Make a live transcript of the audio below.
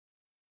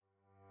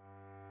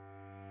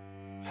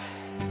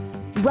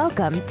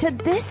Welcome to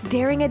This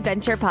Daring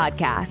Adventure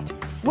podcast,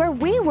 where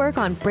we work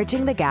on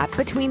bridging the gap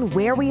between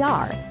where we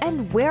are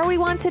and where we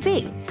want to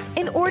be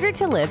in order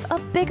to live a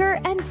bigger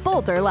and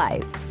bolder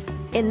life.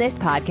 In this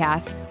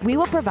podcast, we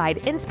will provide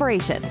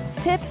inspiration,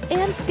 tips,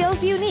 and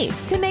skills you need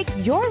to make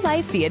your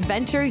life the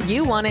adventure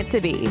you want it to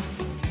be.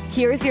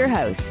 Here's your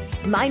host,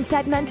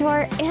 mindset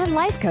mentor, and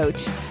life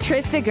coach,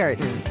 Trista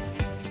Gurton.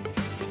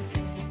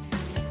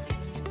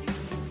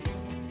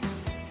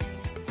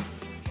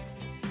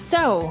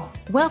 So,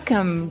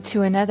 welcome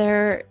to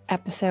another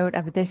episode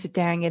of This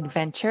Daring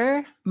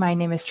Adventure. My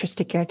name is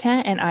Trista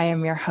Gurton, and I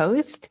am your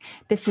host.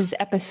 This is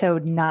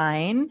episode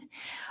 9.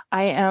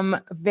 I am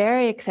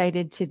very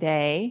excited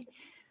today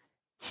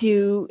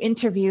to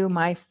interview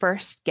my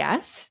first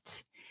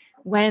guest.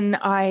 When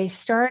I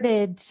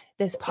started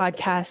this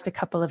podcast a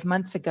couple of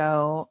months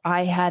ago,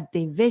 I had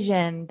the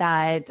vision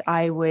that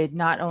I would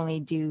not only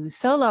do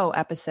solo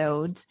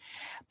episodes,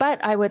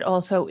 but I would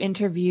also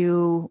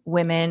interview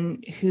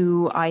women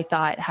who I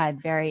thought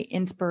had very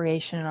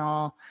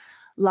inspirational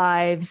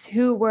lives,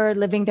 who were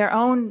living their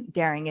own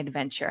daring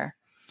adventure.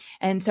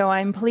 And so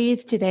I'm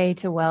pleased today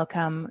to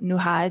welcome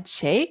Nuhad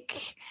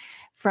Sheikh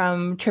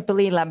from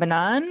Tripoli,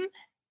 Lebanon.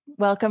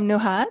 Welcome,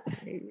 Nuhad.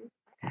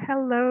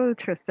 Hello,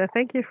 Trista.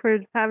 Thank you for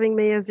having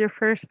me as your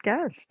first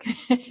guest.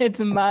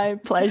 It's my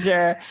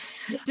pleasure.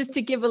 Just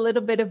to give a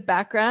little bit of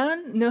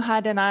background,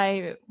 Nuhad and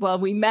I,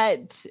 we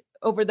met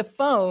over the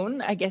phone,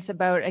 I guess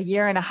about a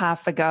year and a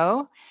half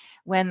ago,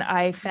 when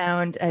I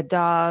found a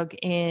dog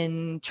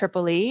in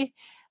Tripoli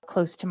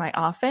close to my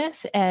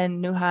office,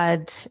 and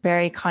Nuhad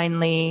very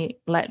kindly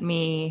let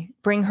me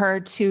bring her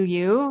to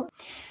you.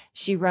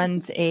 She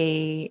runs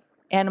a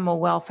animal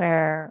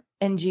welfare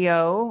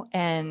NGO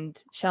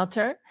and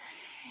shelter.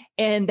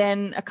 And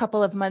then a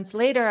couple of months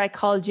later, I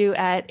called you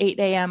at 8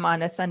 a.m.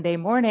 on a Sunday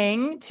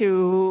morning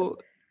to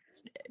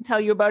tell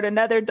you about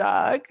another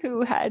dog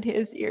who had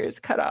his ears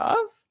cut off.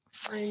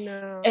 I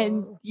know.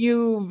 And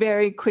you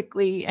very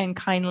quickly and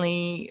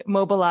kindly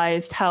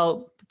mobilized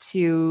help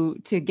to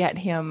get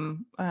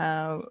him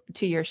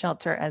to your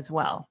shelter as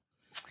well.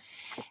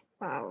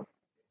 Wow.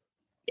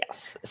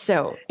 Yes.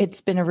 So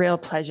it's been a real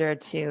pleasure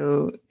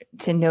to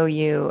know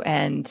you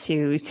and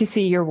to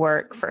see your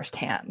work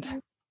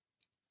firsthand.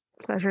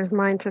 Pleasure is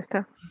mine,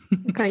 Trista.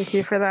 Thank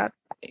you for that.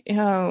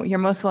 Oh, you're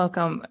most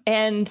welcome.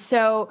 And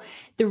so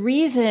the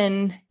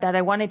reason that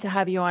I wanted to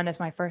have you on as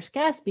my first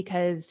guest,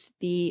 because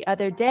the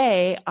other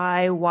day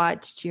I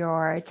watched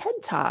your TED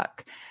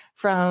Talk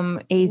from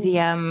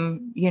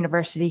AZM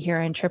University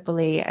here in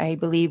Tripoli, I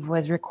believe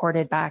was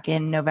recorded back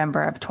in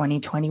November of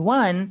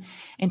 2021,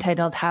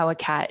 entitled How a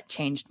Cat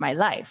Changed My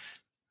Life.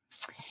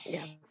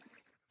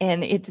 Yes.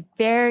 And it's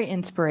very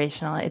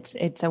inspirational.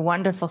 It's a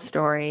wonderful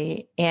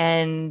story.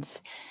 And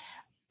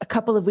a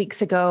couple of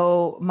weeks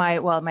ago, my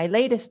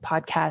latest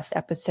podcast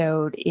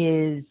episode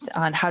is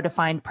on how to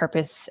find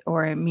purpose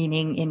or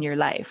meaning in your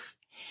life.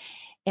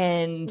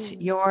 And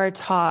your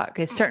talk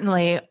is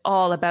certainly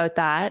all about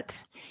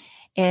that.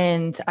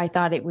 And I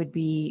thought it would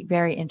be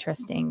very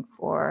interesting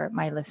for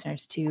my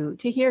listeners to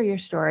hear your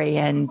story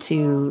and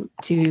to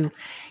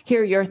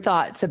hear your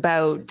thoughts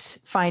about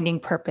finding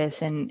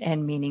purpose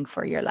and meaning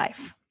for your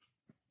life.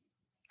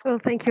 Well,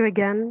 thank you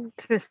again,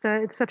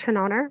 Trista. It's such an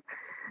honor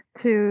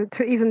to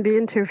even be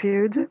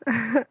interviewed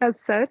as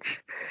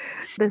such.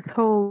 This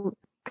whole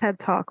TED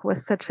Talk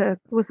was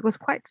was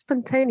quite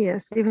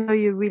spontaneous, even though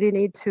you really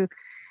need to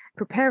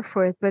prepare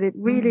for it. But it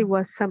really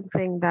was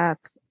something that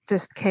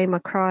just came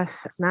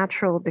across as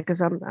natural because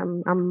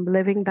I'm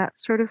living that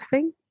sort of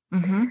thing.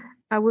 Mm-hmm.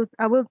 I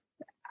will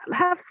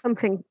have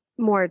something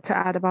more to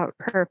add about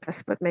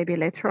purpose, but maybe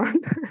later on.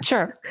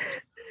 Sure.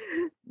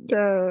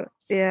 So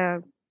yeah.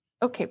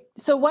 Okay.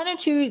 So why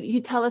don't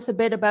you tell us a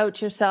bit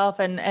about yourself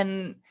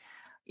and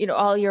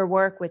all your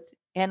work with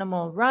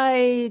animal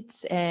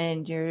rights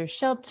and your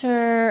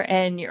shelter,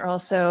 and you're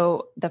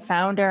also the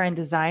founder and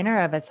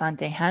designer of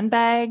Asante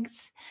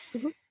handbags.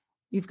 Mm-hmm.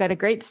 You've got a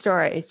great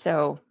story.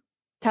 So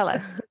tell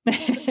us.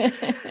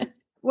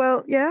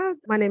 Well, yeah,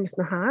 my name is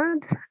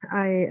Nuhad.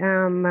 I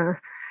am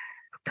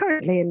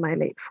currently in my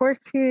late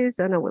 40s.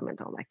 I know women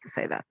don't like to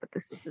say that, but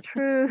this is the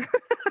truth.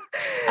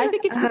 I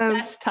think it's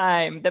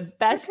the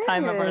best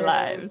time of our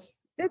lives.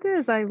 It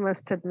is, I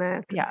must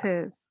admit. Yeah. It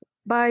is.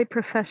 By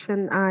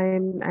profession,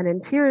 I'm an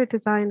interior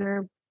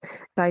designer.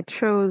 I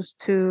chose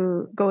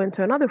to go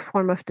into another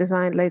form of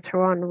design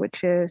later on,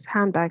 which is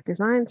handbag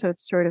design. So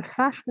it's sort of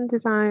fashion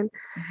design.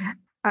 Mm-hmm.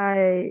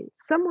 I,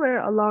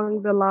 somewhere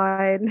along the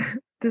line,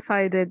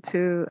 decided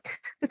to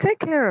take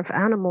care of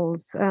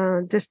animals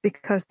just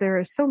because there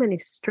are so many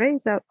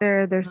strays out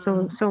there. There's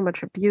so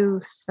much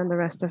abuse and the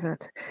rest of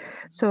it.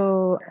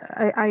 So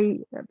I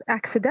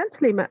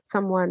accidentally met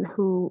someone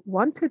who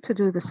wanted to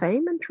do the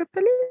same in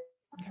Tripoli.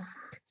 Okay.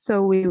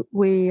 So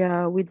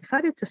we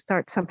decided to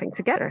start something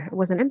together. It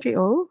was an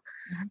NGO,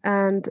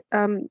 and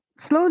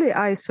slowly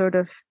I sort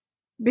of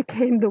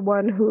became the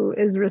one who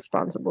is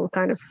responsible,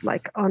 kind of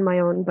like on my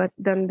own. But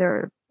then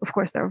there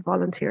are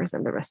volunteers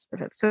and the rest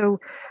of it. So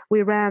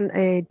we ran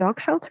a dog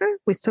shelter.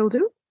 We still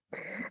do.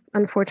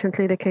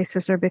 Unfortunately, the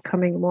cases are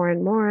becoming more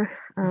and more,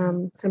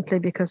 simply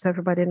because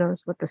everybody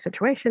knows what the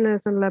situation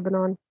is in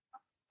Lebanon.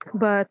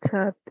 But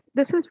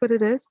this is what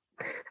it is.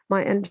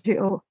 My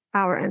NGO,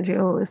 our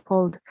NGO, is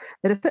called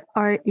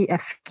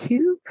REFQ,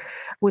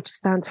 which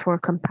stands for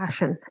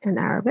compassion in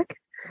Arabic.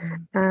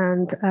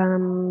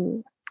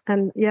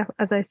 And yeah,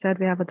 as I said,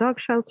 we have a dog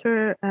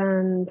shelter,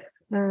 and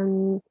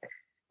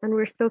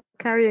we're still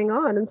carrying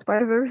on in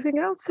spite of everything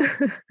else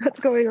that's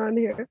going on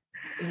here.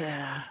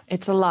 Yeah,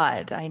 it's a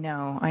lot. I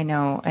know.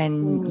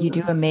 And you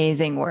do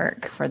amazing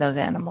work for those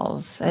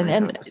animals.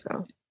 And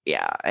so.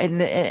 Yeah.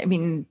 And I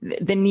mean,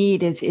 the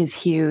need is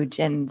huge,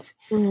 and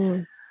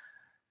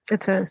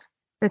it is.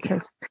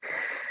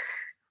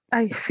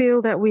 I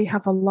feel that we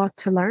have a lot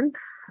to learn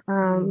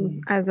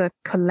as a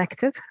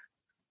collective.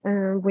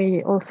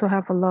 We also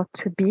have a lot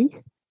to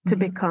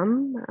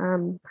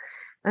become.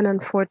 And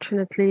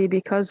unfortunately,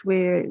 because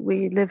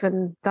we live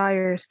in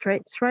dire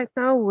straits right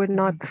now, we're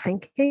not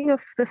thinking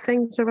of the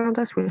things around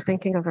us. We're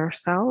thinking of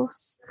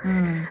ourselves,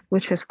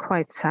 which is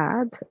quite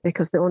sad,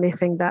 because the only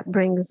thing that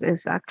brings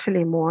is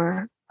actually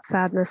more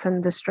sadness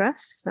and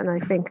distress. And I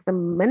think the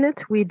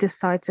minute we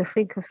decide to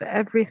think of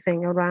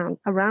everything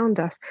around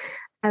us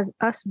as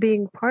us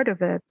being part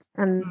of it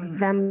and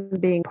them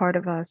being part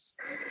of us,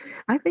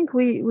 I think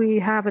we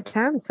have a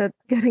chance at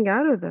getting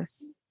out of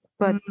this.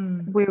 But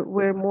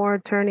we're more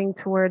turning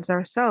towards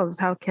ourselves.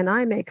 How can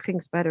I make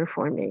things better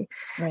for me?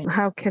 Right.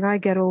 How can I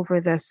get over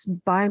this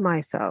by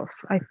myself?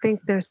 I think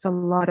there's a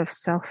lot of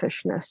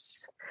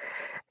selfishness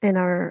in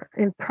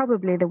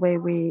probably the way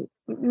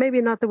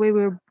maybe not the way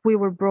we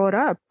were brought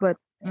up, but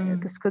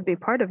this could be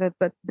part of it,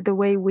 but the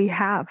way we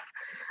have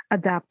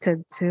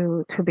adapted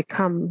to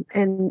become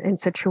in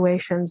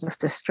situations of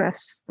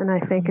distress. And I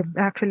think it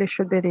actually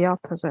should be the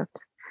opposite.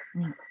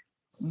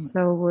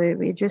 So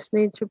we just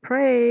need to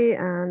pray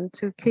and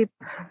to keep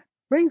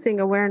raising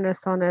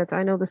awareness on it.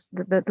 I know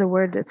the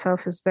word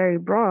itself is very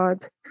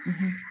broad,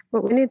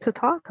 but we need to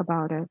talk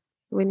about it.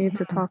 We need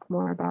to talk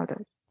more about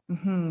it.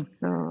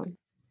 So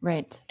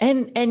right.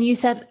 And you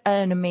set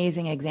an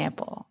amazing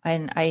example.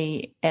 And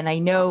I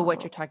know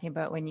what you're talking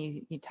about when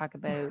you talk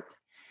about,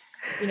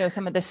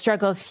 some of the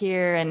struggles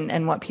here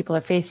and what people are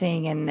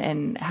facing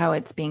and how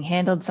it's being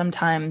handled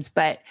sometimes.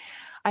 But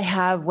I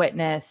have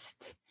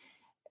witnessed,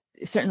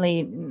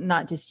 certainly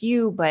not just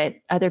you, but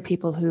other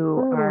people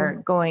who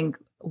are going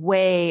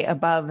way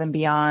above and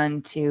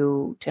beyond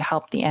to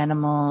help the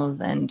animals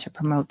and to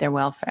promote their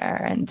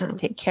welfare and to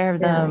take care of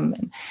them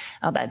and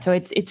all that. So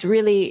it's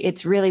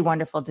really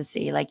wonderful to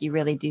see. Like, you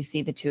really do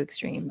see the two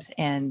extremes,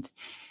 and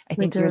I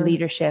think your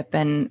leadership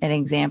and an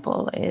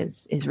example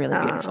is really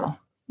beautiful.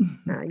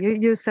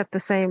 You set the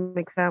same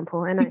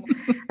example, and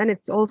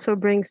it also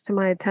brings to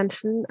my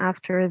attention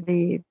after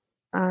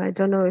I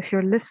don't know if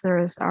your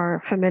listeners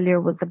are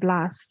familiar with the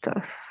blast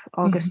of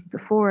August the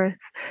 4th.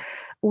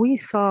 We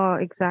saw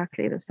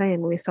exactly the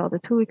same. We saw the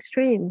two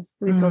extremes.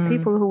 We saw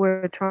people who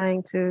were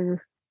trying to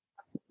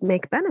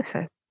make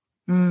benefit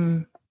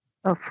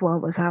of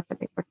what was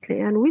happening quickly.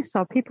 And we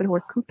saw people who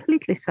were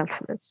completely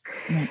selfless,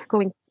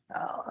 going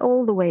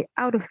all the way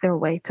out of their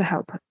way to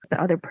help the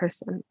other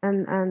person.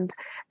 And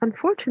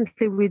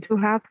unfortunately, we do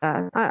have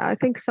that. I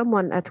think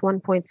someone at one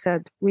point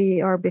said we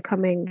are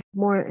becoming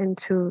more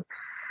into,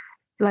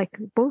 like,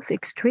 both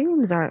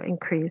extremes are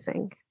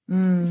increasing,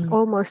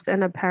 almost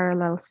in a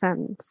parallel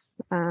sense.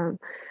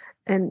 And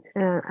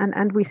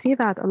we see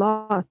that a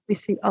lot. We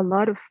see a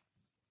lot of,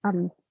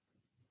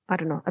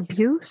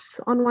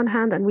 abuse on one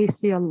hand, and we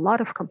see a lot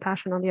of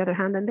compassion on the other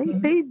hand.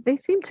 And they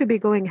seem to be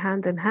going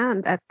hand in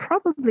hand at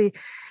probably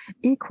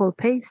equal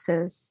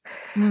paces.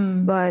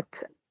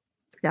 But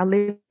I'll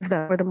leave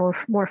that for the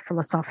more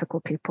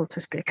philosophical people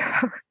to speak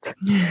about.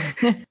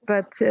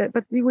 But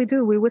we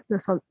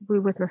witness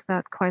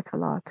that quite a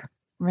lot.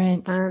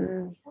 Right.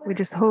 And we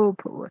just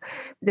hope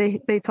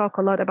they talk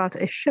a lot about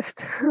a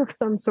shift of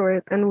some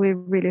sort, and we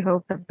really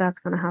hope that that's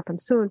going to happen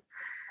soon.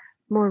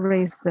 More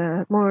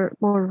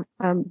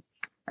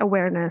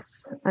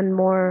awareness and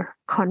more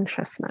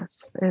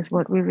consciousness is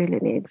what we really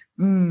need.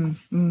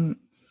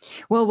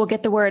 Well, we'll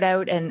get the word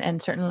out,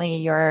 and certainly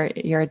your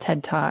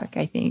TED Talk,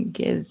 I think,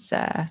 is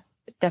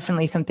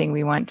definitely something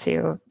we want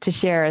to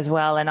share as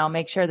well. And I'll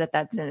make sure that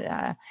that's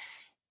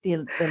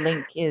the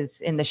link is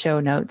in the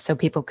show notes, so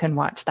people can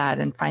watch that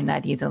and find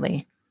that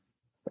easily.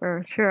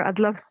 Sure. I'd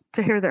love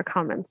to hear their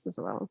comments as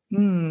well.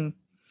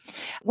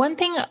 One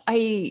thing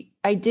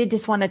I did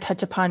just want to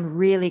touch upon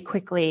really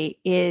quickly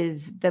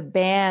is the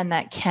ban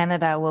that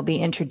Canada will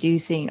be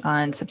introducing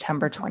on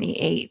September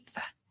 28th.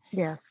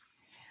 Yes.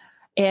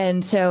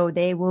 And so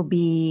they will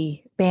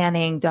be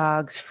banning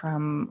dogs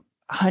from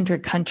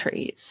 100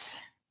 countries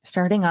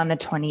starting on the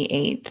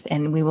 28th,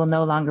 and we will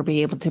no longer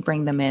be able to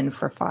bring them in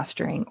for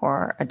fostering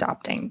or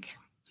adopting.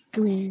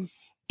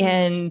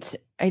 And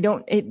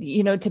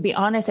to be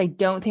honest, I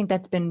don't think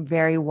that's been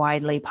very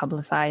widely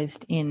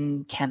publicized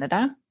in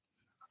Canada.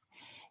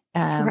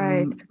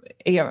 Right.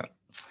 Yeah.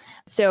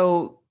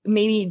 So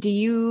maybe do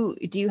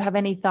you have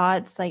any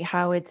thoughts, like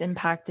how it's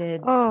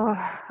impacted? Oh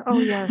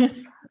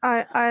yes.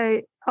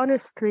 I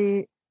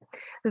honestly,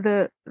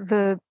 the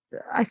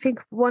I think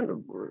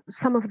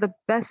some of the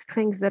best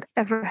things that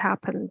ever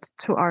happened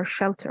to our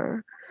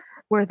shelter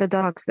were the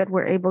dogs that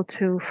were able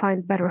to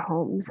find better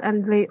homes,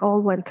 and they all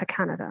went to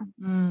Canada.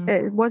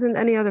 It wasn't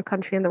any other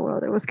country in the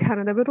world, it was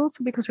Canada, but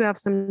also because we have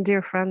some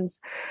dear friends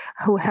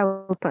who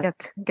help us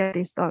get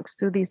these dogs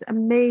to these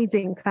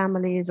amazing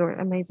families or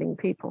amazing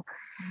people.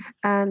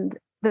 And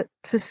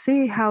to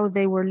see how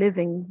they were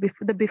living,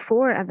 the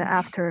before and the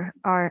after,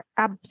 are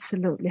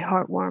absolutely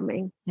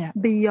heartwarming,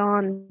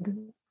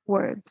 beyond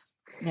words.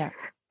 Yeah.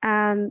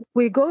 And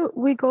we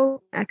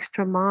go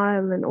extra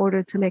mile in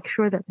order to make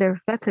sure that they're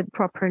vetted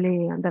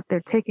properly and that they're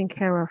taken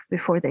care of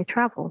before they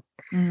travel.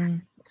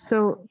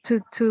 So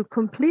to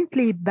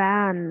completely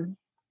ban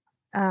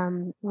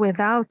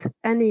without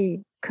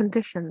any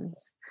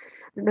conditions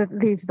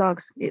these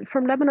dogs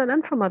from Lebanon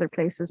and from other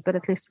places, but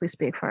at least we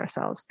speak for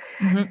ourselves,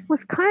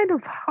 was kind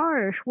of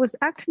harsh, was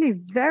actually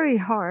very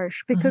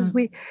harsh, because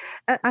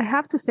I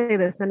have to say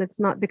this, and it's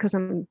not because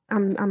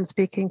I'm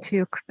speaking to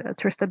you,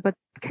 Trista, but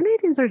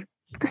Canadians are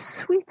the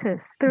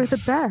sweetest. They're the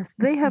best.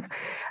 They have,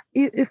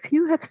 if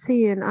you have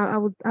seen,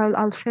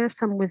 I'll share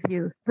some with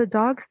you, the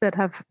dogs that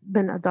have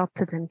been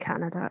adopted in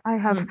Canada. I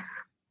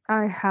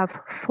have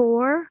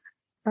 4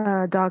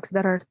 dogs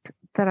that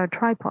are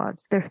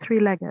tripods. They're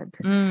 3-legged.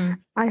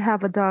 I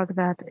have a dog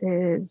that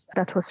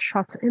was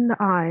shot in the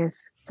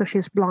eyes, so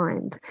she's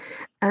blind,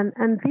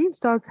 and these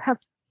dogs have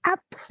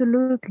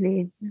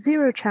absolutely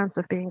zero chance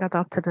of being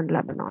adopted in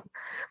Lebanon.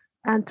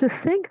 And to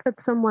think that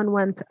someone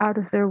went out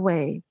of their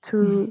way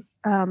to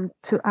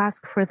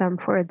ask for them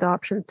for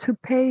adoption, to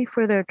pay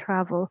for their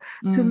travel,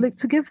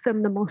 to give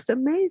them the most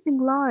amazing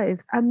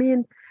lives. I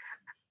mean,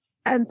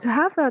 and to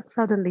have that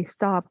suddenly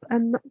stop,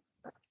 and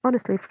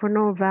honestly, for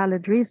no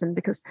valid reason,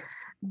 because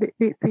the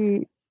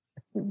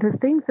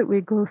things that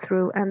we go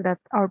through and that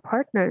our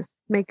partners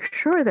make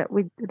sure that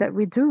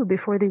we do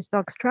before these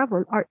dogs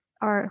travel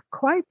are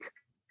quite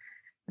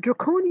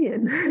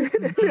draconian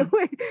in a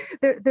way.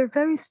 They're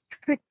very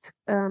strict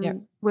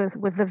with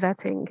the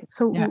vetting.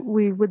 So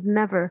we would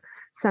never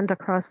send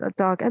across a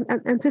dog,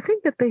 and to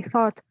think that they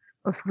thought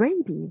of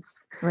rabies,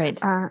 right?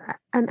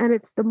 And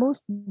it's the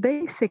most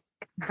basic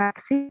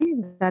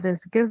vaccine that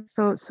is given.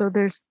 So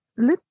there's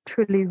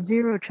literally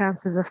zero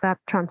chances of that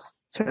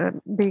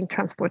being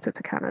transported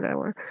to Canada.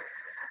 Right.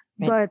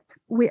 But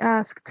we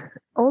asked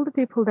all the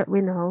people that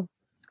we know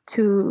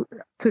to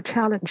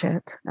challenge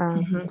it,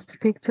 to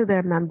speak to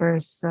their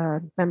members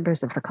of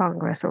the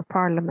Congress or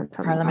Parliament.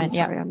 I'm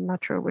sorry, I'm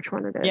not sure which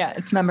one it is. Yeah,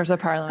 it's members of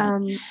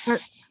Parliament.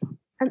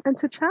 And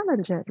to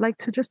challenge it, like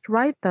to just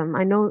write them.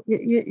 I know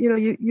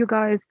you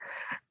guys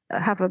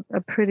have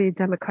a pretty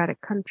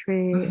democratic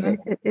country.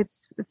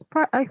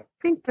 I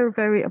think they're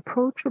very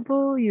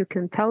approachable. You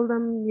can tell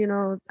them,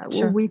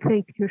 we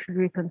think you should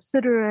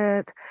reconsider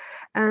it,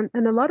 and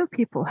a lot of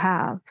people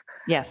have.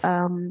 Yes.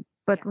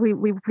 But we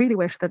really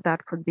wish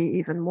that could be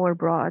even more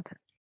broad.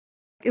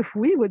 If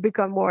we would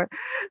become more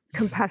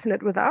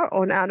compassionate with our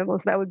own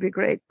animals, that would be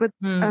great. But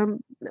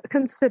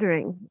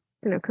considering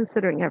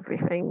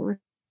everything,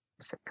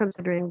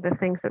 considering the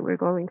things that we're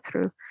going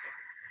through.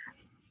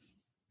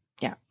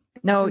 Yeah.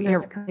 No, you're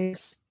like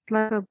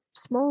a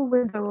small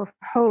window of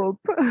hope.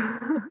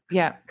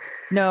 Yeah.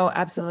 No,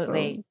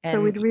 absolutely. So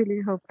we'd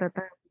really hope that.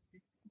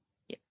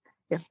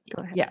 Yeah.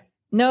 Go ahead. Yeah.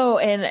 No,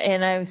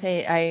 and I would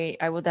say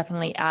I will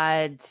definitely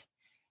add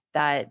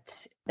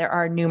that there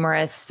are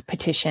numerous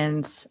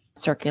petitions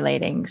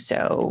circulating.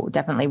 So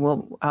definitely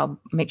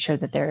I'll make sure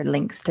that there are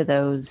links to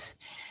those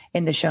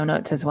in the show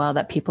notes as well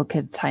that people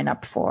could sign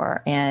up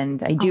for.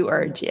 And I do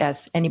urge,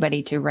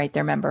 anybody to write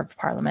their member of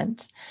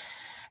Parliament.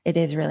 It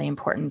is really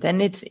important.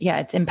 And it's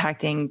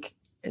impacting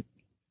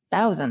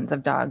thousands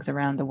of dogs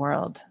around the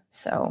world.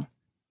 So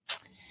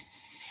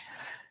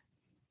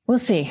we'll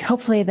see.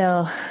 Hopefully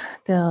they'll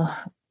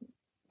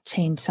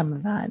change some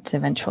of that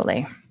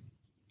eventually.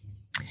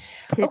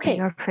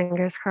 Keeping our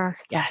fingers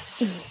crossed.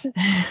 Yes.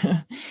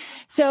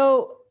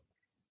 So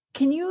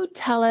can you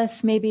tell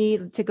us,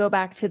 maybe to go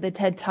back to the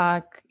TED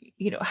Talk,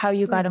 how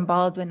you got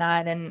involved in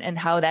that and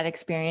how that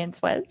experience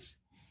was?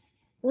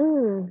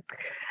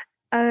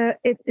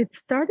 It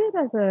started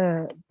as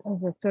a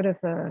sort of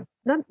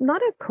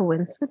not a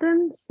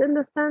coincidence in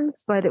the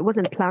sense, but it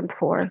wasn't planned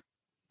for.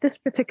 This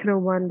particular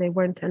one they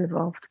weren't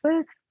involved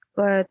with,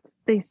 but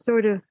they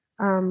sort of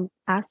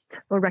asked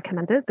or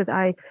recommended that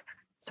I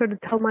sort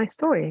of tell my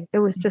story. It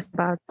was just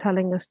about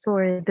telling a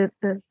story.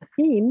 The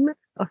theme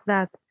of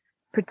that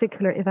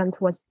particular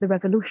event was the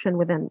revolution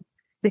within,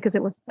 because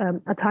it was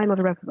a time of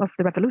the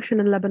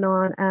revolution in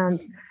Lebanon, and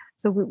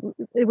so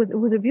it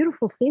was a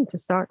beautiful theme to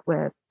start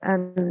with.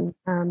 And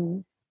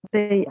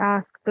they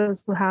asked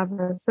those who have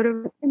a sort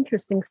of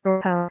interesting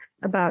story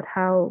about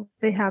how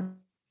they have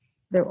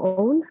their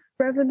own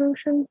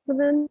revolutions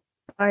within.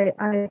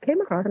 I came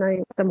across and I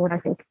asked them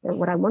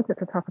what I wanted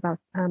to talk about,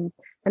 and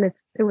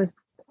it was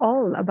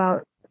all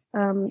about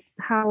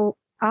how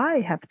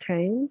I have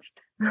changed,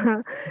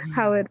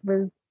 how it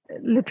was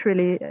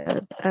literally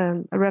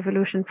a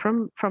revolution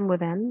from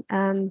within,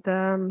 and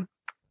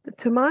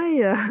to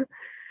my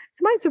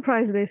my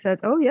surprise, they said,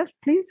 "Oh yes,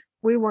 please,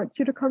 we want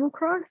you to come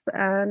across."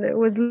 And it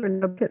was literally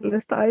a bucket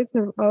list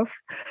item of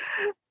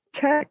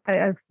check.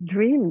 I've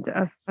dreamed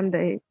of one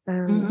day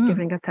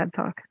giving a TED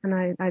talk, and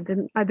I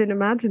didn't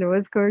imagine it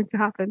was going to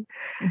happen.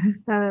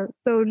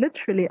 So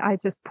literally, I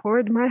just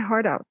poured my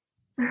heart out.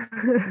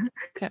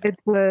 It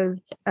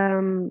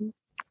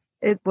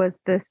was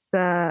this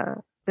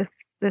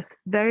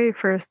very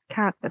first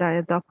cat that I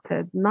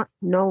adopted, not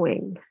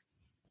knowing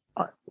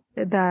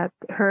that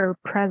her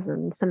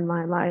presence in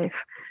my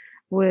life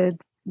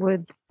would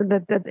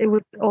that it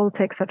would all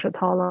take such a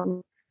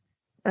toll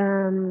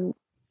on.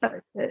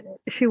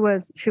 She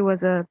was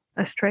a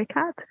stray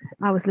cat.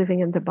 I was living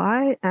in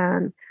Dubai,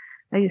 and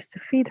I used to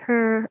feed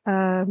her.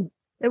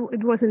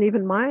 It wasn't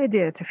even my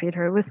idea to feed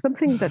her. It was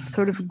something that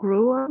sort of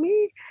grew on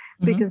me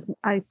because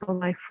I saw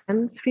my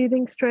friends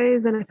feeding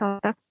strays, and I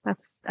thought that's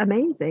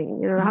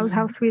amazing. You know,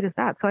 how sweet is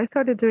that? So I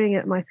started doing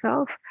it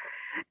myself,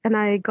 and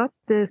I got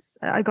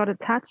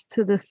attached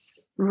to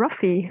this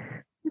Ruffy.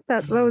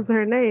 That was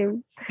her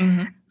name.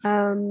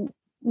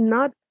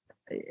 Not,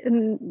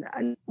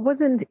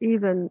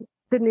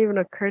 didn't even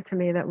occur to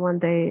me that one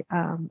day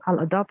I'll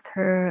adopt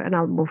her and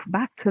I'll move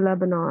back to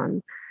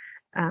Lebanon.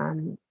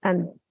 And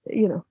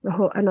you know,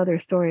 another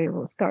story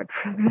will start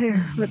from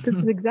there. But this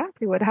is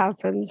exactly what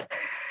happened.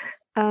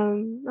 I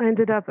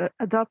ended up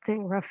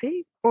adopting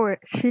Rafi, or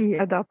she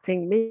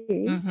adopting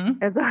me,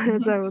 as I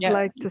would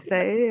like to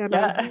say. And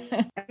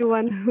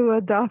anyone who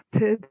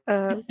adopted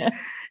or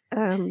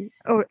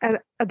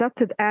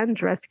adopted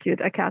and rescued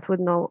a cat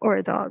would know, or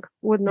a dog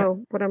would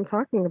know what I'm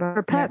talking about.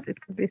 Or pet,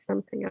 it could be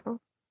something else.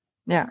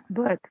 Yeah,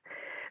 but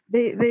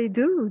they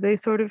do. They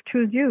sort of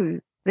choose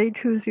you. They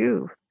choose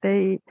you.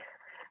 They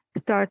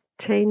start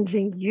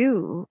changing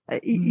you.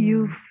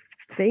 You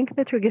think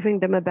that you're giving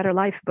them a better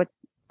life, but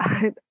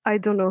I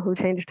don't know who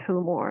changed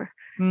who more.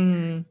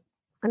 And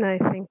I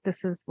think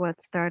this is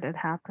what started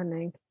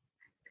happening.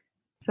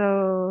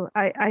 So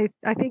I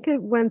think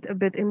it went a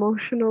bit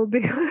emotional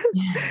because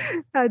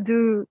I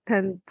do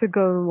tend to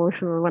go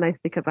emotional when I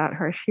think about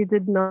her. She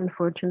did not,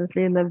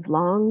 unfortunately, live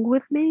long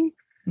with me.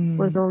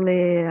 Was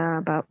only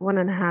about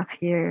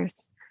 1.5 years.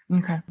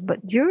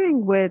 But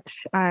during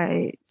which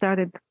I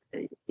started,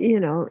 you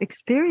know,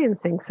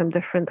 experiencing some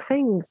different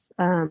things.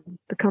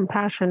 The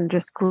compassion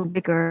just grew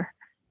bigger.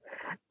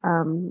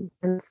 And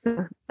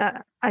so,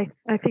 I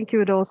think you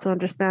would also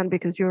understand,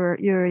 because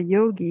you're a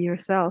yogi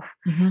yourself,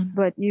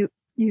 but you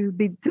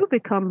do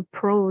become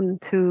prone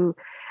to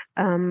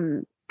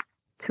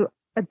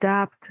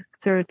adapt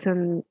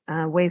certain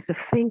ways of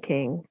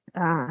thinking.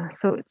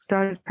 So it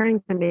started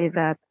occurring to me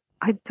that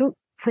I don't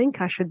think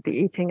I should be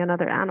eating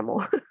another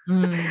animal.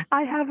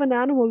 I have an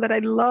animal that I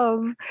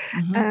love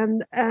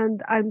and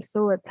I'm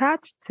so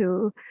attached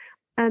to.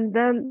 And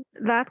then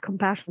that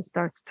compassion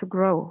starts to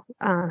grow.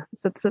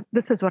 So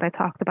this is what I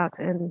talked about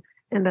in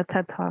the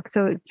TED Talk.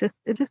 So it just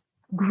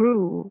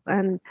grew,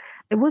 and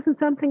it wasn't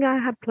something I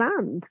had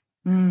planned.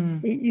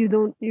 You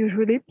don't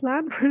usually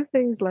plan for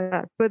things like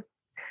that. But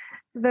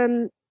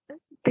then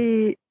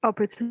the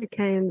opportunity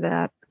came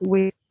that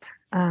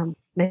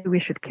maybe we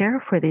should care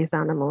for these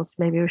animals.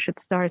 Maybe we should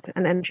start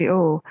an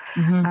NGO.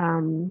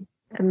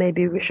 And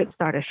maybe we should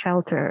start a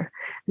shelter.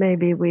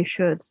 Maybe we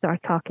should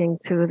start talking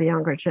to the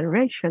younger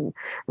generation.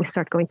 We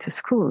start going to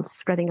schools,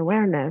 spreading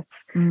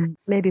awareness.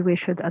 Maybe we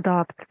should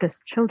adopt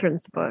this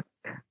children's book.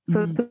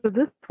 So this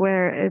is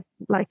where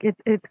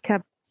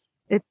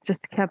it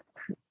just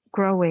kept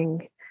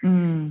growing.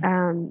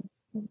 And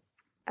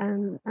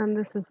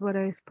this is what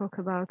I spoke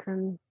about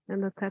in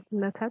the TED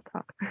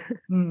Talk.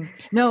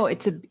 No,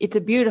 it's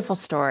a beautiful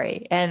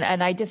story,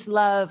 and I just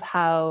love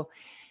how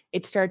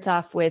it starts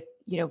off with,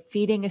 you know,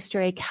 feeding a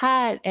stray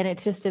cat, and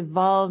it's just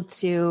evolved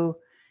to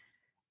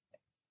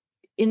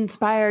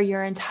inspire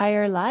your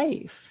entire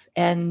life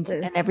and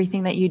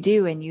everything that you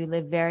do, and you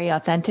live very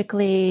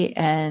authentically,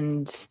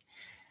 and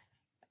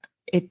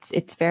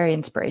it's very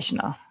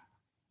inspirational.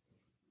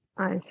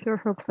 I sure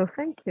hope so.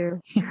 Thank you.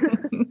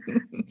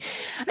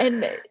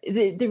 And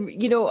the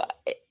you know,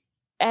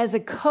 as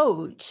a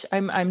coach,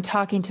 I'm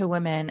talking to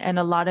women, and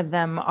a lot of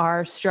them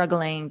are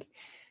struggling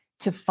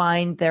to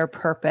find their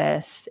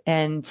purpose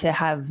and to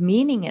have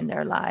meaning in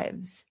their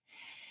lives.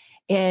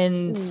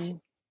 And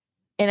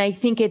I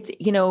think it's,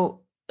 you know,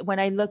 when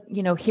I look,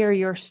 you know, hear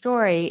your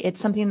story, it's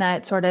something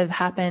that sort of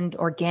happened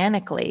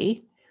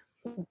organically.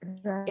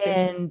 Exactly.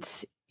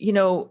 And, you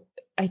know,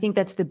 I think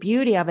that's the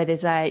beauty of it,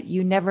 is that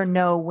you never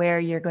know where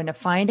you're going to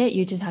find it.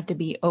 You just have to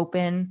be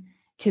open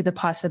to the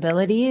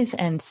possibilities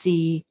and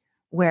see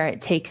where it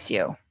takes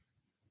you.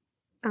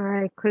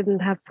 I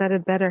couldn't have said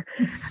it better.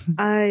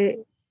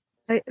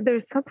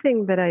 There's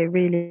something that I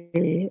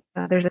really,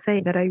 there's a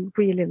saying that I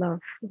really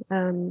love.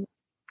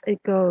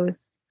 It goes,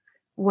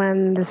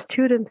 when the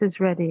student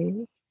is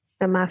ready,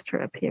 the master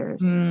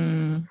appears.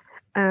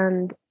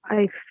 And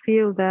I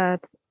feel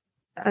that,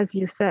 as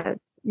you said,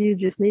 you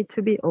just need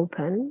to be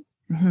open,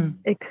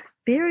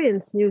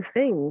 experience new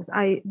things.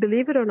 I,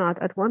 believe it or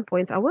not, at one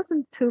point, I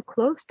wasn't too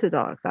close to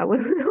dogs. I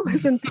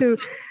wasn't too,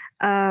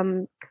 I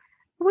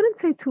wouldn't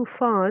say too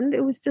fond.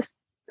 It was just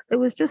it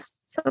was just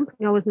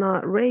something I was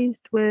not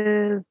raised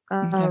with.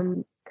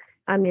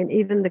 I mean,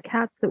 even the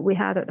cats that we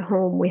had at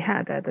home, we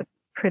had at a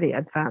pretty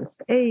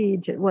advanced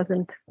age. It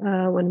wasn't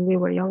when we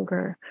were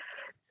younger.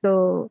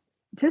 So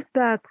just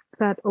that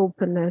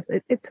openness.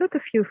 It took a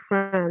few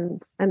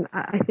friends, and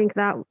I think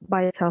that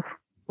by itself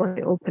was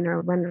the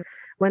opener.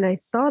 When I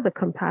saw the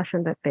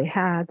compassion that they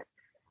had,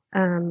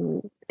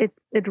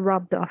 it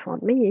rubbed off on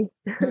me.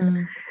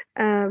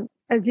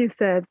 As you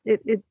said,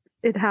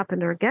 it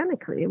happened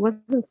organically. It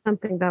wasn't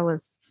something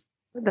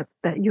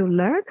that you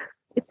learn.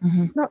 It's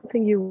not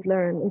something you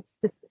learn. It's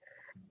just,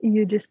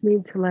 you just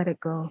need to let it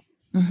go.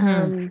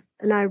 And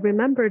I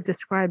remember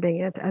describing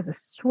it as a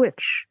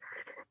switch.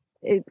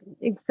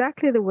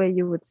 Exactly the way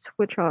you would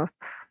switch off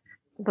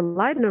the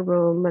light in a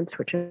room and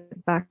switch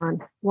it back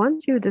on.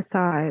 Once you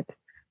decide,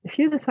 if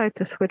you decide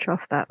to switch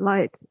off that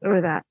light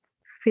or that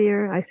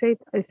fear, I say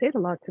it a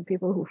lot to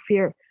people who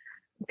fear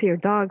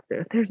dogs.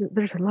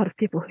 There's a lot of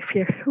people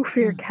who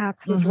fear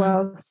cats as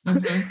well.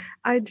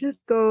 I just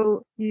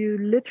go,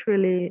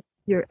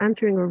 you're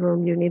entering a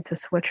room, you need to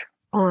switch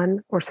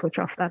on or switch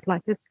off that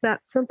light. It's that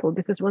simple,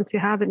 because once you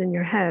have it in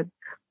your head,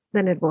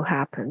 then it will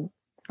happen.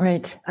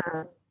 Right.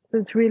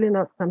 It's really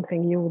not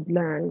something you would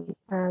learn.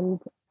 And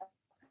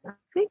I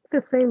think the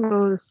same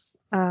goes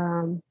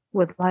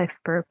with life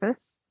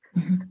purpose.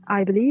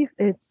 I believe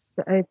it's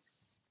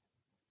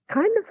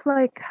kind of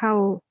like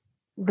how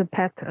the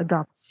pet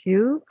adopts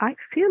you. I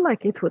feel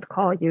like it would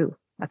call you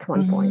at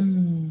one point.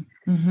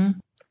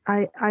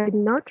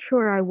 I'm not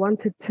sure I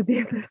wanted to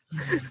be this.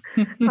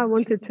 I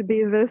wanted to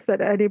be this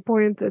at any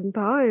point in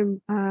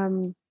time.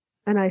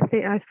 And I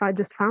think I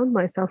just found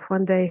myself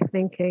one day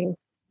thinking,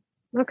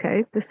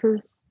 okay, this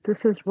is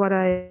what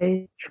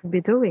I should be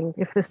doing.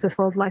 If this is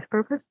called life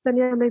purpose, then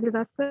yeah, maybe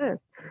that's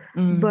it.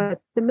 But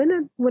the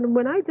minute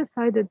when I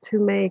decided to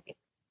make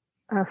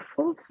a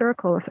full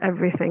circle of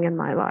everything in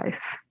my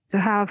life, to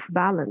have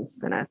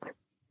balance in it,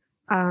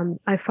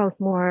 I felt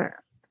more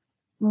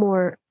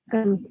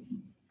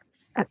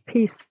at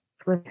peace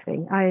with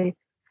everything.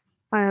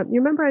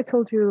 You remember I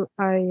told you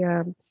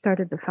I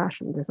started the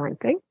fashion design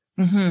thing,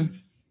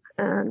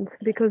 and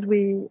because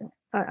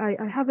I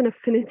have an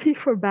affinity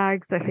for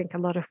bags. I think a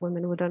lot of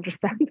women would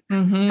understand.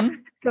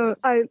 So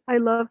I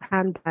love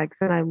handbags,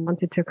 and I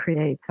wanted to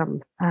create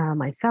some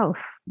myself,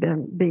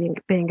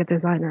 being a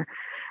designer.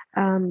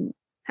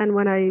 And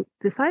when I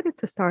decided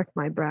to start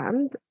my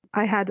brand,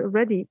 I had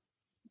already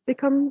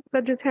become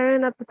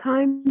vegetarian at the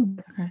time.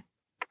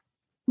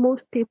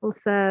 Most people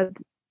said,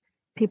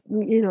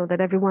 that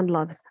everyone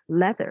loves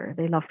leather.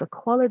 They love the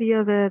quality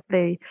of it.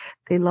 They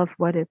love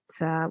what it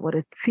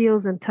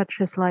feels and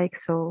touches like.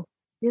 So,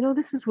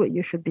 this is what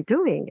you should be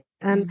doing.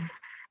 And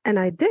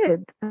I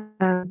did,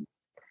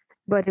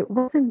 but it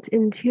wasn't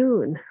in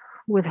tune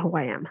with who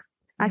I am.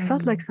 I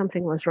felt like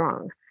something was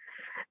wrong.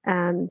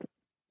 And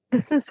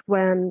this is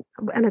and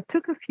it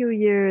took a few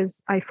years.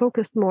 I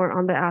focused more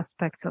on the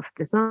aspect of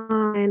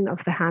design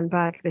of the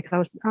handbag,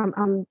 because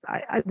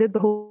I did the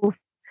whole.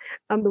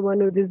 I'm the one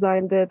who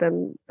designed it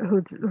and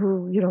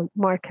who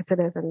marketed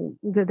it and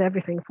did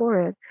everything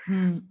for it.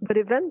 But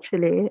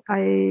eventually,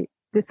 I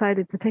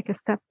decided to take a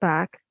step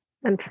back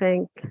and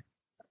think,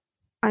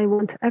 I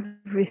want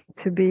everything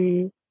to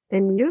be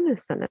in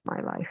unison in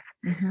my life.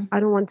 I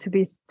don't want to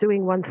be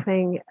doing one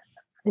thing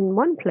in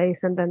one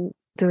place and then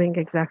doing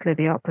exactly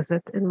the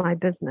opposite in my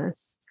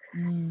business.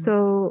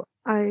 So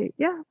I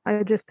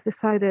just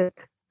decided,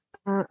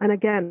 and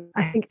again,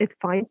 I think it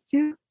finds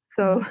you.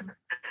 So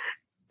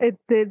it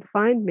did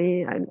find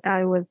me.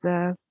 I was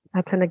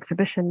at an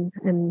exhibition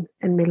in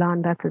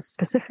Milan that is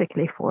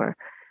specifically for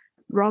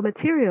raw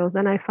materials,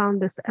 and I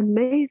found this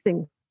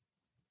amazing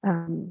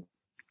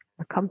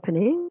a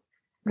company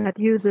that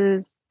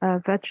uses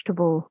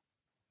vegetable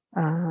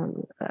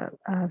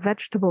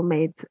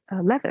made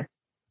leather.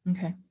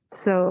 Okay.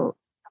 So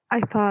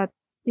I thought,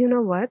 you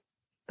know what,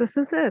 this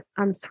is it.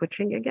 I'm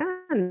switching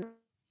again.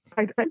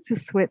 I tried to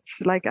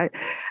switch. Like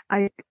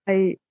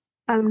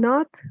I'm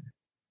not,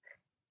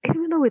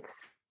 even though it's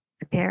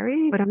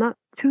scary, but I'm not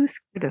too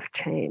scared of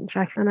change.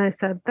 And I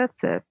said,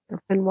 that's it.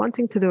 I've been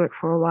wanting to do it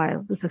for a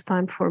while. This is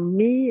time for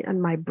me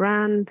and my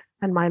brand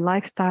and my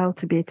lifestyle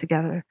to be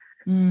together,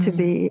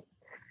 to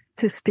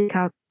speak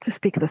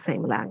the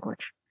same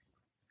language.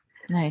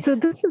 Nice. So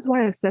this is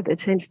why I said it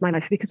changed my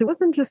life, because it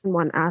wasn't just in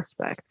one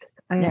aspect.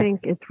 I think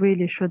it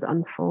really should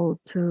unfold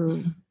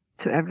to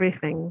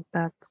everything,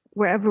 that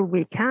wherever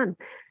we can.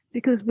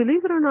 Because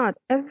believe it or not,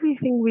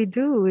 everything we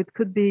do, it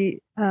could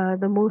be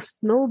the most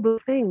noble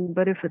thing,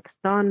 but if it's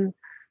done,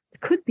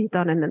 it could be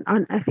done in an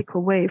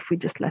unethical way if we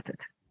just let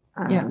it.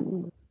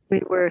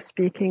 We were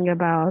speaking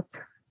about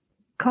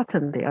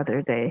cotton the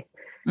other day,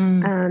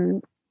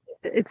 and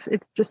it's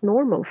just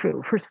normal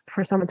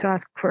for someone to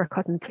ask for a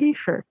cotton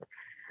T-shirt.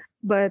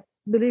 But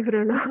believe it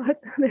or not,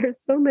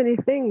 there's so many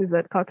things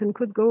that cotton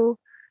could go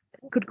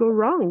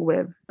wrong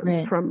with,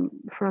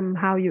 from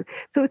how you.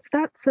 So it's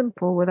that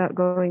simple without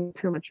going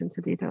too much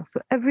into detail. So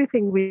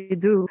everything we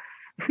do,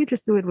 if we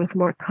just do it with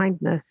more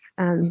kindness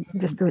and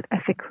just do it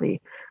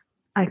ethically,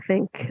 I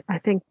think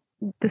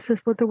this is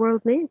what the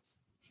world needs.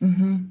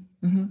 Mm-hmm.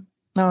 Mm-hmm.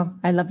 Oh,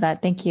 I love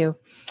that. Thank you.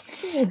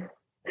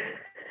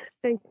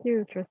 Thank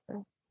you,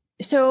 Tristan.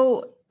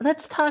 So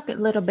let's talk a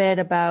little bit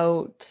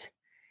about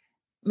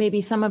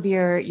maybe some of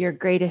your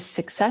greatest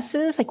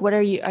successes. Like, what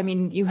are you, I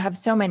mean, you have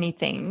so many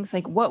things.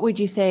 Like, what would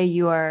you say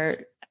you are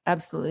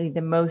absolutely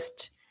the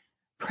most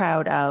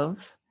proud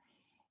of?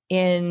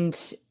 And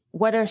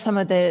what are some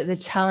of the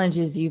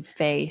challenges you've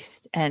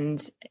faced,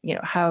 and, you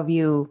know, how have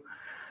you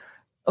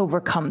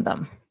overcome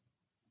them?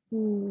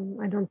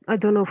 I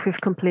don't know if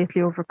we've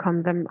completely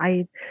overcome them.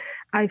 I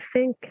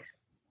think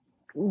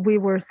we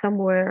were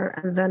somewhere,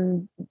 and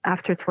then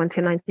after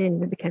 2019,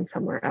 we became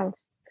somewhere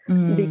else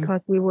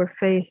because we were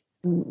faced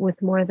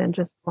with more than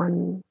just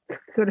one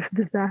sort of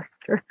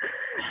disaster,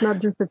 not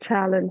just a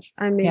challenge.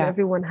 I mean,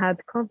 everyone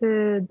had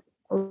COVID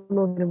all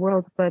over the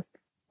world, but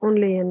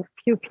only in a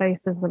few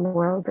places in the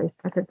world they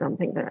started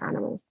dumping their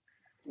animals.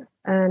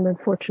 And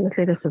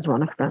unfortunately, this is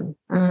one of them.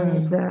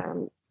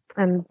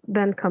 And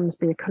then comes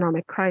the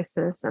economic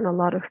crisis, and a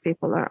lot of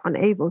people are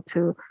unable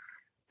to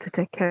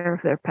take care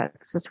of their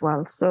pets as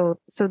well. So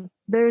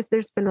there's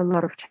been a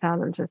lot of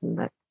challenges in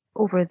that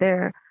over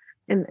there,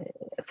 and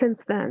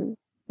since then,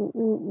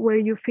 where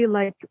you feel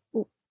like,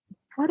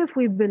 what have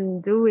we been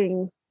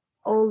doing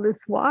all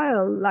this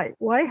while? Like,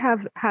 why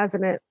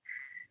hasn't it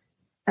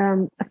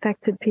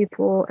affected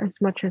people as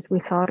much as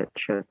we thought it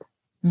should?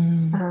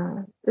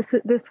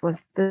 This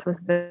was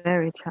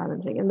very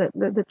challenging, and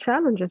the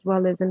challenge as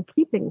well is in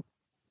keep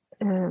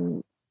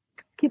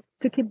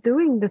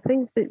doing the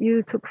things that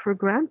you took for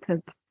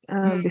granted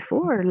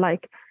before,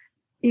 like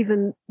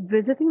even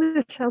visiting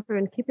the shelter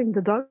and keeping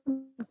the dogs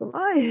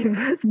alive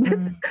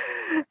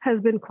has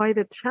been quite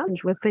a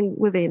challenge with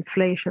the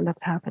inflation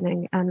that's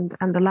happening and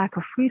the lack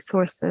of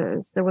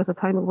resources. There was a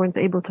time we weren't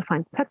able to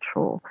find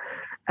petrol.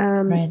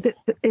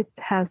 It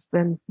has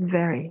been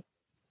very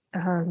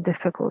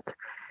difficult.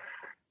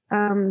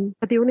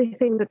 But the only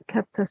thing that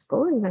kept us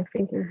going, I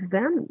think, is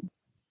them.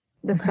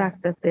 The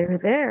fact that they're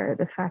there,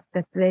 the fact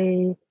that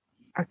they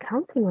are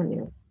counting on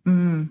you.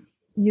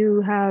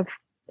 You have,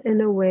 in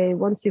a way,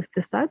 once you've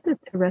decided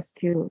to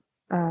rescue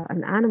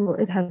an animal,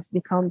 it has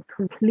become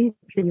completely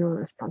your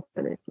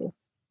responsibility.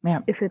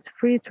 Yeah. If it's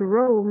free to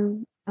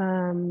roam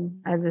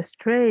as a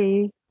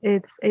stray,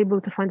 it's able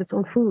to find its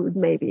own food,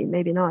 maybe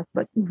not.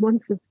 But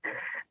once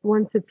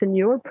it's in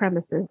your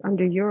premises,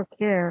 under your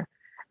care,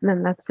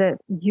 then that's it.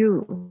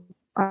 You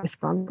are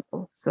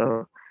responsible.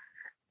 So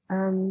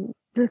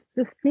just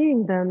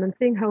seeing them and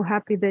seeing how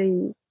happy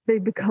they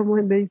become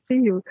when they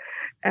see you,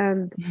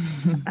 and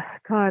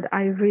God,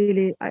 I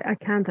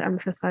can't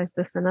emphasize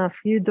this enough.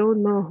 You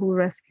don't know who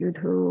rescued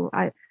who.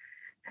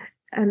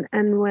 And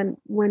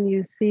when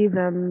you see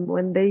them,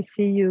 when they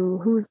see you,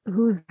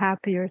 who's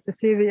happier to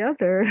see the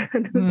other,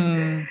 and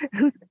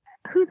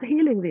who's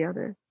healing the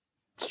other.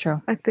 It's true.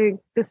 I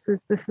think this is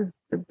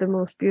the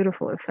most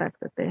beautiful effect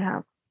that they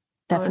have.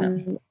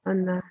 Definitely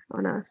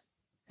on us.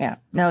 Yeah,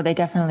 no, they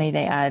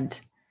add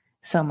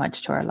so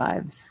much to our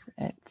lives.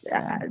 It's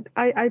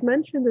I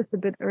mentioned this a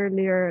bit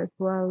earlier as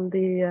well.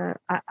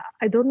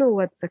 I don't know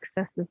what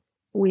successes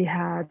we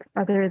had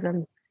other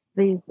than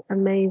these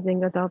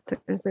amazing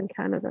adopters in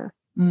Canada.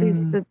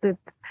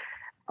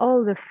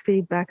 All the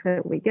feedback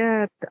that we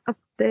get, the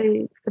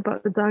updates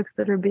about the dogs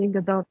that are being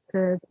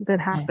adopted, that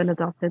have been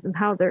adopted, and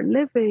how they're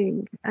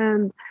living,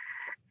 and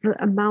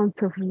the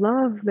amount of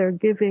love they're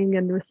giving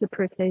and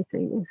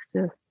reciprocating is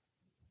just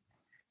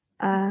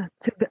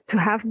to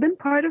have been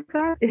part of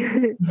that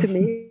to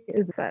me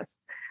is the best.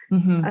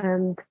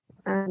 And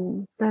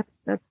that's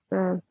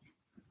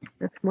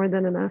more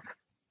than enough.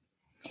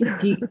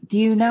 Do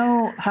you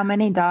know how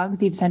many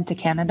dogs you've sent to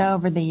Canada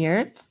over the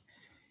years?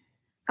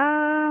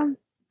 Are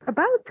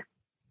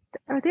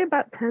they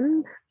about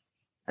 10?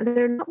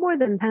 They're not more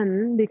than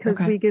 10 because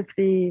we give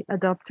the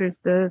adopters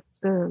the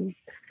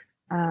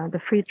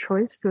free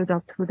choice to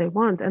adopt who they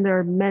want, and there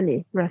are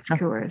many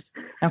rescuers.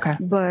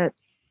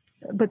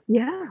 But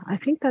yeah, I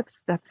think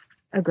that's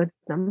a good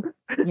number.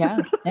 Yeah,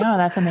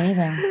 that's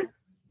amazing.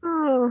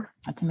 Oh,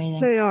 that's amazing.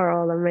 They are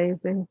all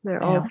amazing.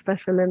 They're all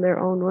special in their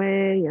own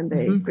way, and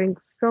they bring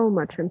so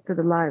much into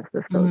the lives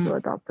of those who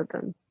adopted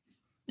them.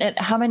 And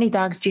how many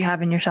dogs do you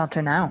have in your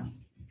shelter now?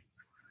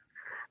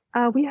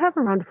 We have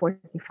around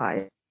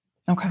 45.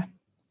 Okay.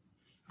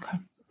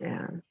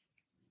 Yeah.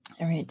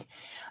 All right.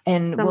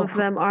 And some of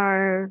them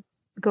are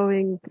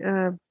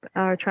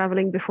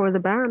traveling before the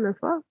ban as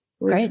well,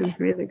 which is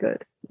really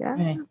good. Yeah.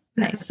 Right.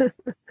 Nice.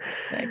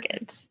 Very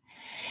good.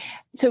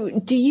 So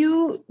do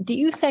you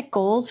set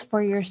goals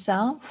for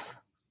yourself?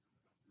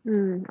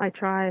 I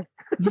try.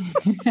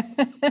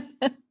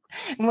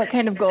 What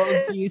kind of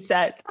goals do you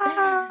set?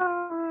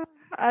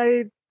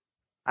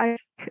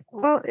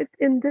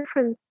 In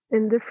different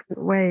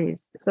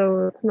ways.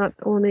 So it's not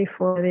only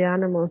for the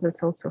animals,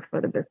 it's also for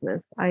the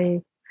business.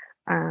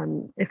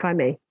 If I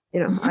may,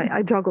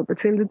 I juggle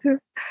between the two.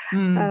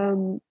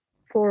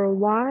 For a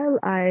while,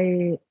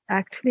 I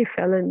actually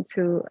fell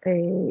into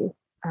a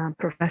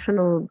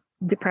professional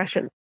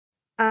depression.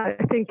 I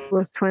think it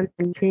was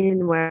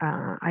 2018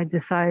 where I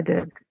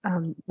decided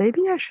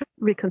maybe I should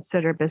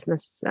reconsider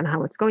business and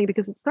how it's going,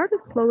 because it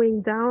started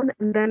slowing down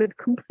and then it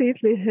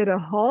completely hit a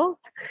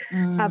halt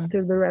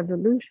after the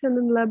revolution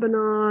in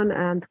Lebanon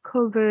and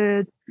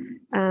COVID.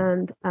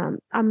 And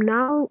I'm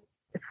now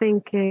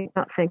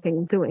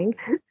doing.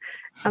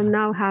 I'm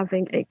now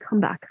having a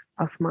comeback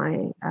of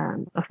my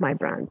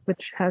brand,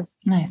 which has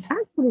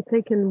actually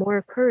taken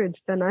more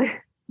courage than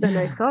I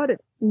thought it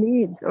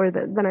needs, or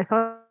than I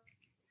thought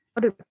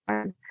it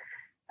required.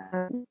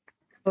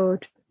 So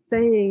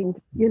saying,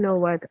 you know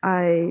what,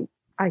 I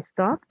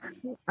stopped.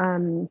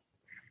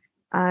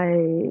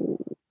 I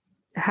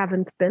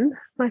haven't been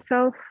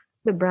myself.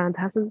 The brand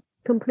hasn't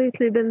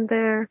completely been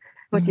there,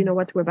 but you know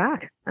what, we're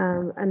back.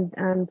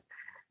 And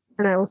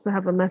I also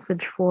have a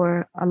message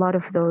for a lot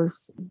of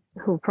those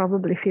who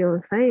probably feel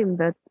the same,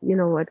 that, you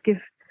know what,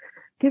 give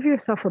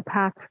yourself a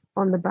pat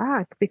on the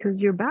back,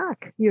 because you're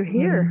back. You're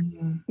here.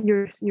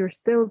 You're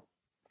still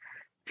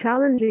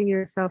challenging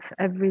yourself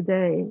every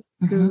day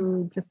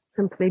to just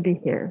simply be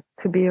here,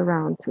 to be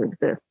around, to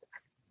exist.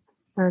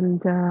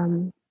 And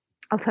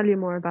I'll tell you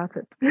more about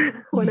it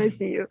when I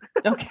see you.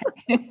 Okay.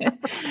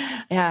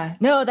 Yeah.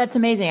 No, that's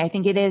amazing. I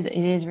think it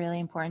is really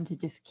important to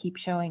just keep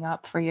showing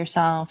up for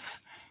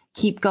yourself,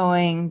 keep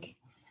going,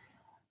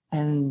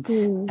 and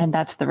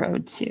that's the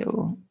road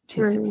to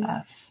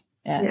success.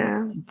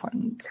 Yeah. It's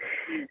important.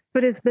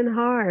 But it's been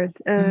hard.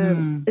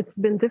 It's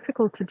been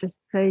difficult to just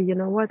say, you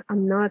know what,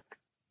 I'm not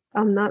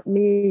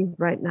me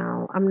right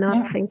now. I'm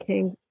not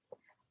thinking,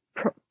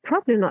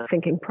 probably not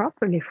thinking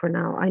properly for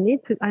now. I need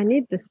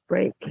this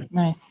break.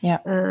 Nice. Yeah.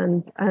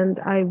 And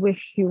I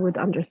wish you would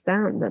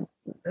understand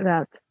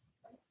that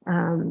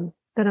I'm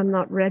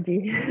not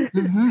ready.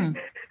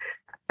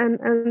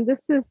 And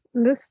this is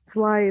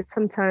why it's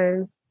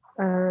sometimes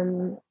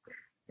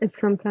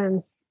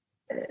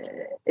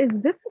it's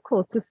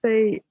difficult to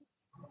say,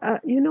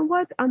 you know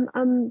what, I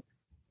am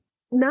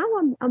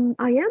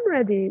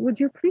ready. Would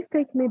you please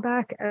take me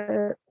back?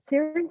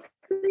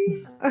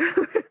 Seriously?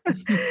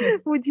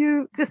 Would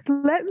you just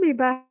let me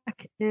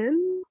back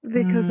in,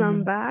 because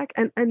I'm back?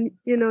 And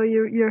you know,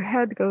 your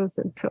head goes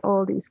into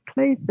all these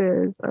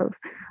places of,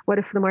 what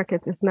if the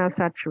market is now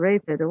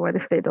saturated, or what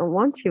if they don't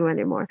want you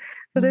anymore?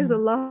 So there's a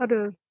lot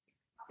of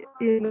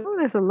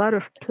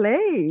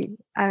play,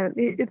 and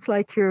it's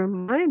like your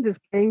mind is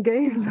playing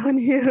games on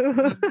you.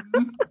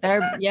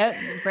 The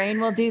brain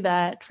will do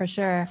that for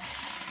sure.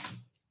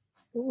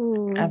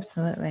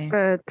 Absolutely.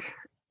 But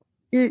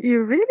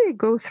you really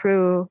go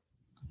through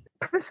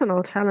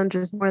personal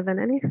challenges more than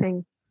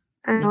anything,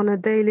 and on a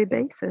daily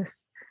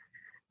basis.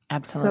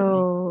 Absolutely.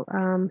 So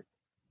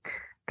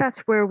that's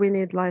where we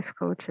need life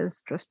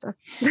coaches, Trista.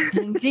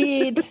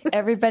 Indeed.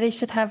 Everybody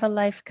should have a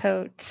life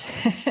coach.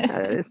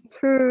 That is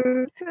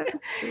true.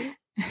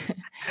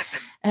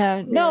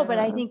 No, but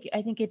I think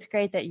it's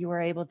great that you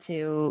were able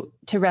to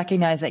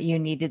recognize that you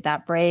needed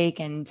that break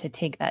and to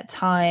take that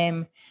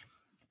time.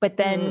 But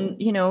then,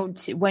 you know,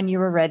 when you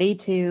were ready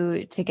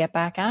to get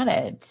back at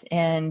it,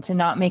 and to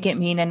not make it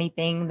mean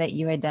anything that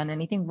you had done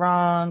anything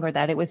wrong, or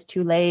that it was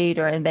too late,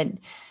 or that,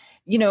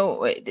 you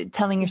know,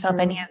 telling yourself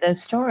any of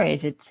those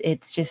stories.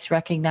 It's just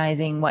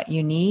recognizing what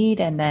you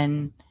need, and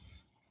then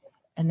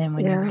when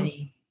you're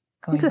ready,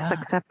 going just back.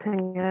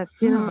 accepting it,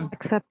 you know,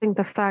 accepting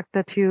the fact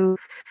that you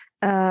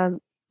at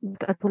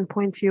one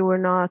point you were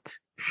not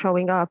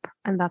showing up,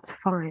 and that's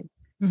fine.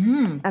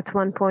 At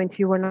one point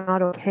you were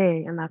not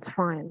okay, and that's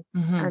fine.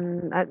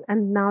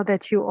 And now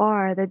that you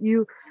are, that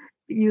you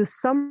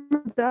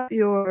summed up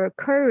your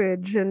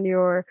courage and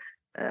your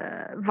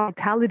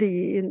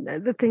vitality in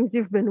the things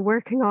you've been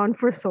working on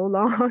for so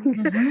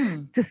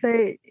long, to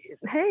say,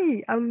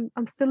 hey, I'm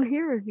still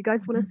here. You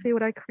guys want to see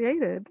what I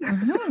created?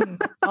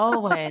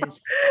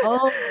 Always.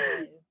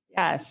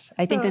 Yes,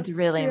 I think that's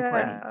really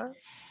important.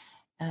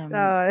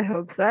 I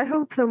hope so. I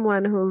hope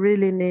someone who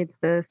really needs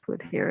this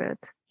would hear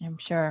it. I'm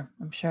sure.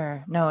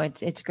 No,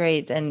 it's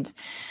great. And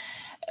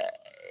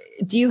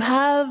do you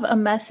have a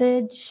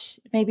message,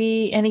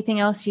 maybe anything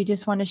else you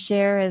just want to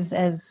share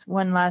as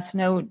one last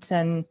note,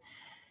 and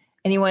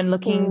anyone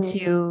looking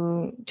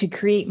to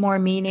create more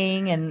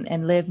meaning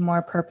and live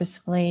more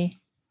purposefully?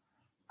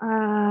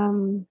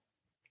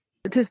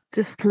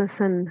 Just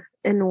listen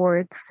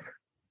inwards.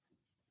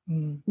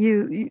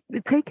 You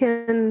take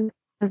in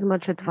as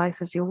much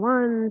advice as you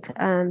want,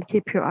 and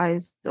keep your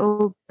eyes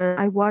open.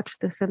 I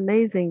watched this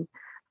amazing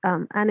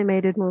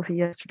animated movie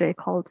yesterday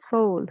called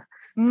Soul.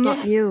 It's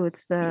not new.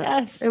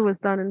 It was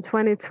done in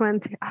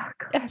 2020. Oh,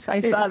 God. Yes,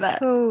 I saw that.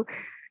 So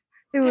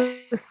it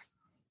was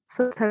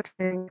so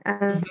touching,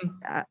 and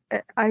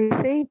I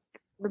think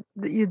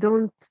that you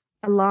don't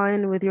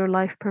align with your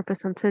life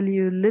purpose until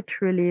you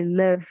literally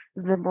live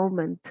the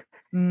moment.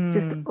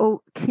 Just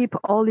keep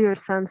all your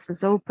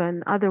senses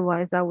open.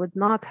 Otherwise, I would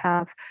not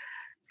have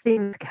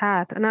seen the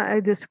cat. And I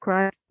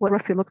described what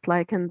Ruffy looked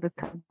like in the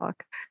TED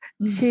Talk.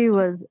 She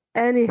was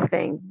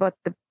anything but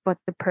the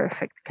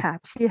perfect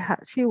cat.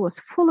 She was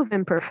full of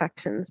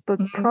imperfections, but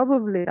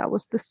probably that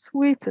was the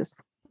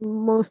sweetest,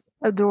 most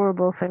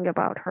adorable thing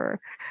about her.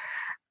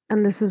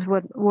 and this is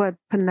what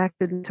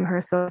connected to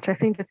her so much. I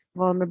think it's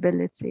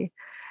vulnerability.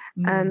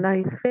 And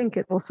I think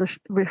it also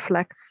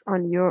reflects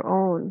on your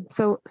own.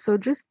 So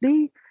just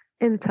be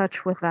in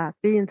touch with that.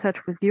 Be in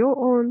touch with your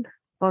own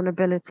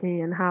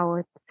vulnerability and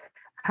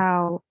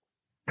how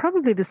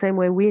probably the same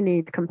way we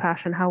need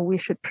compassion, how we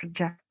should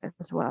project it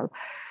as well.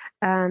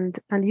 And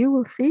you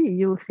will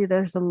see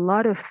there's a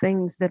lot of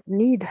things that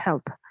need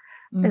help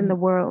in the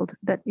world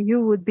that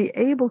you would be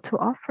able to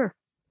offer.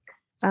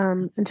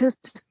 And just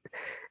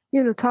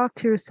talk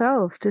to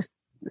yourself. Just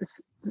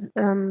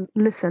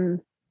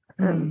listen.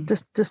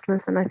 Just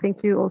listen. I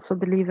think you also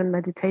believe in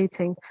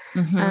meditating,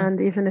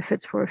 and even if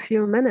it's for a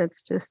few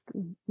minutes, just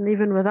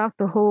even without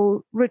the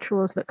whole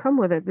rituals that come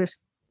with it, just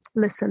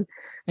listen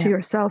to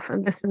yourself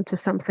and listen to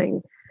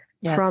something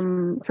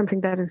from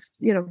something that is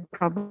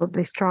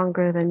probably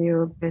stronger than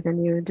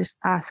you. Just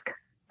ask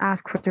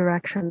for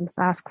directions,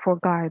 ask for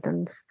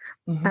guidance,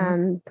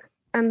 and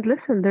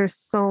listen. There's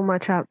so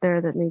much out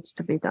there that needs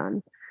to be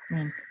done,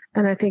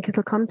 and I think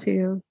it'll come to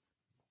you.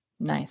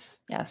 Nice.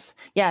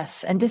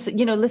 Yes. And just,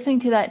 listening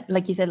to that,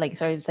 like you said, like,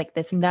 sorry, it's like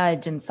this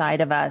nudge inside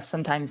of us,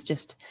 sometimes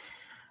just,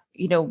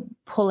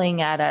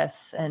 pulling at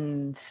us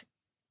and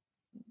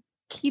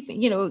keep,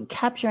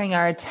 capturing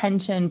our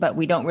attention, but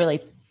we don't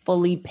really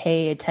fully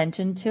pay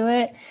attention to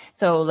it.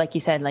 So like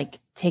you said, like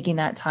taking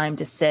that time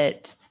to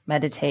sit,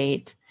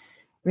 meditate,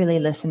 really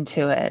listen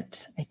to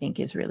it, I think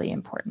is really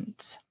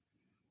important.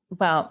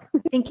 Well,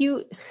 thank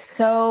you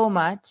so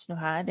much,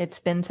 Nuhad.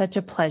 It's been such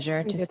a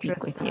pleasure to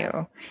speak with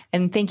you.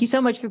 And thank you so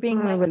much for being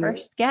my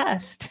first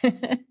guest.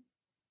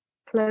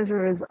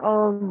 Pleasure is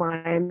all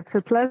mine. It's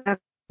a pleasure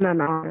and an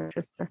honor.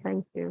 Just to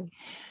thank you.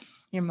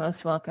 You're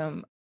most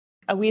welcome.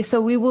 We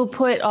will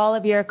put all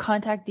of your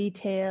contact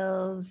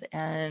details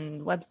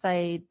and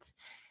website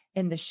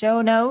in the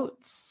show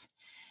notes.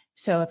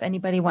 So if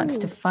anybody wants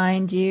to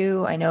find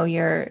you, I know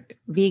you're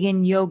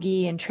vegan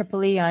yogi in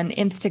Tripoli on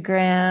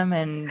Instagram,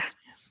 and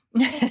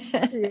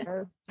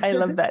yes. I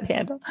love that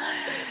handle.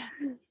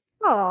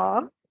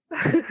 Aw.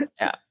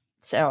 Yeah.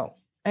 So,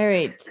 all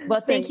right.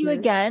 Well, thank you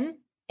again,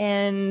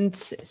 and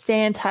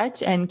stay in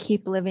touch and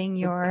keep living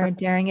your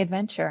daring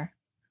adventure.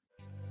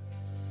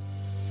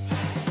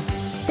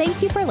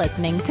 Thank you for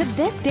listening to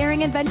This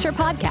Daring Adventure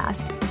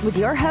podcast with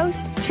your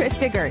host,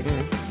 Trista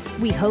Gurton.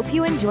 We hope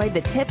you enjoyed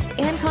the tips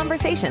and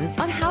conversations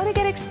on how to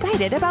get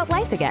excited about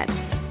life again.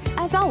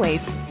 As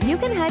always, you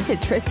can head to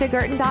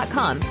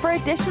tristagurton.com for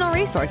additional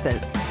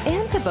resources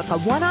and to book a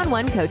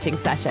one-on-one coaching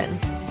session.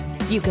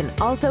 You can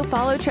also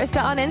follow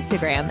Trista on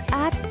Instagram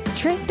at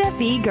Trista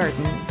V.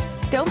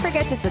 Gurton. Don't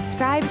forget to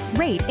subscribe,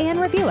 rate, and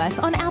review us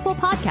on Apple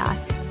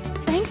Podcasts.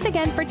 Thanks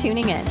again for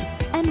tuning in,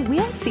 and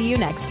we'll see you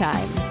next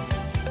time.